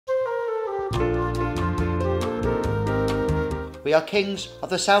We are kings of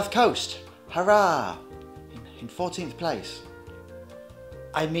the South Coast. Hurrah! In 14th place.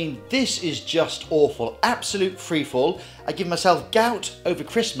 I mean, this is just awful. Absolute freefall. I give myself gout over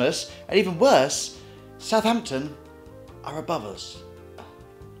Christmas, and even worse, Southampton are above us.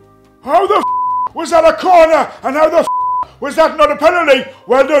 How the f*** was that a corner? And how the f*** was that not a penalty?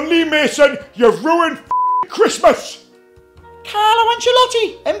 Well done, Lee Mason. You've ruined Christmas. Carlo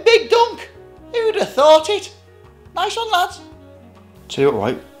Ancelotti and Big Dunk. Who'd have thought it? Nice one, lads. Tell you what,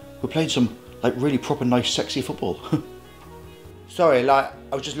 right? We're playing some really proper nice sexy football. Sorry, I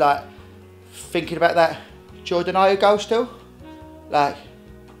was just thinking about that Jordan Ayew goal still.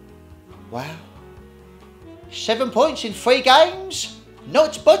 Wow. 7 points in 3 games.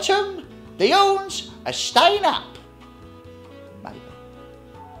 Not bottom. The Owns are staying up. Maybe.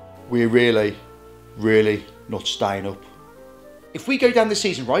 We're really not staying up. If we go down this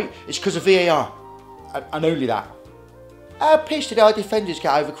season, right, it's because of VAR. And only that. How pissed did our defenders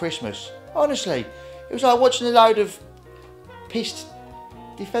get over Christmas? Honestly, it was like watching a load of pissed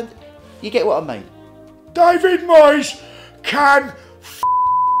defend. You get what I mean? David Moyes can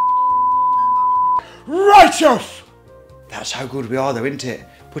right off. That's how good we are though, isn't it?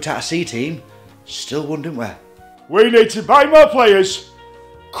 Put out a C team, still won, didn't we? We need to buy more players.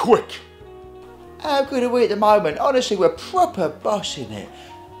 Quick. How good are we at the moment? Honestly, we're proper bossing it.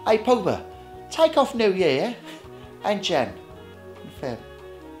 Hey Pogba, take off New Year and Jan. Fair.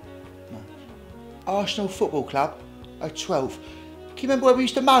 No. Arsenal Football Club are 12th. Can you remember when we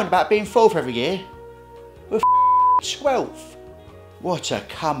used to moan about being 4th every year? We're 12th. What a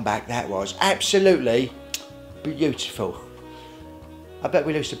comeback that was. Absolutely beautiful. I bet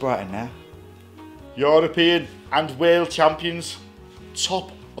we lose to Brighton now. European and world champions.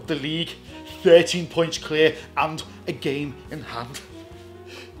 Top of the league. 13 points clear and a game in hand.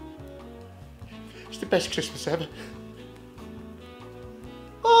 It's the best Christmas ever.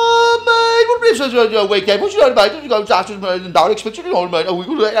 Oh mate, what is this weekend? What you know about? You go to down expected all man. Oh, we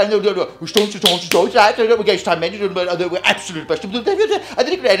stone that. We get time men. We're absolute best. I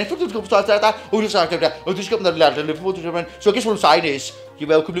didn't get anything to start that. Oh, just like that. Oh, just come the Liverpool. So I guess what I'm saying is, you're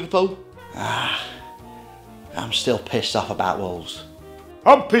welcome, Liverpool. I'm still pissed off about Wolves.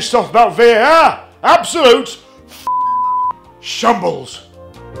 I'm pissed off about VAR. Absolute shambles.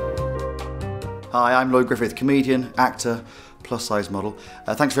 Hi, I'm Lloyd Griffith, comedian, actor, plus-size model.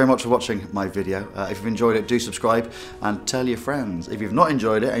 Thanks very much for watching my video. If you've enjoyed it, do subscribe and tell your friends. If you've not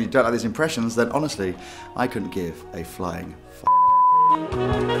enjoyed it and you don't like these impressions, then honestly, I couldn't give a flying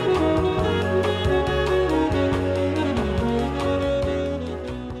f***.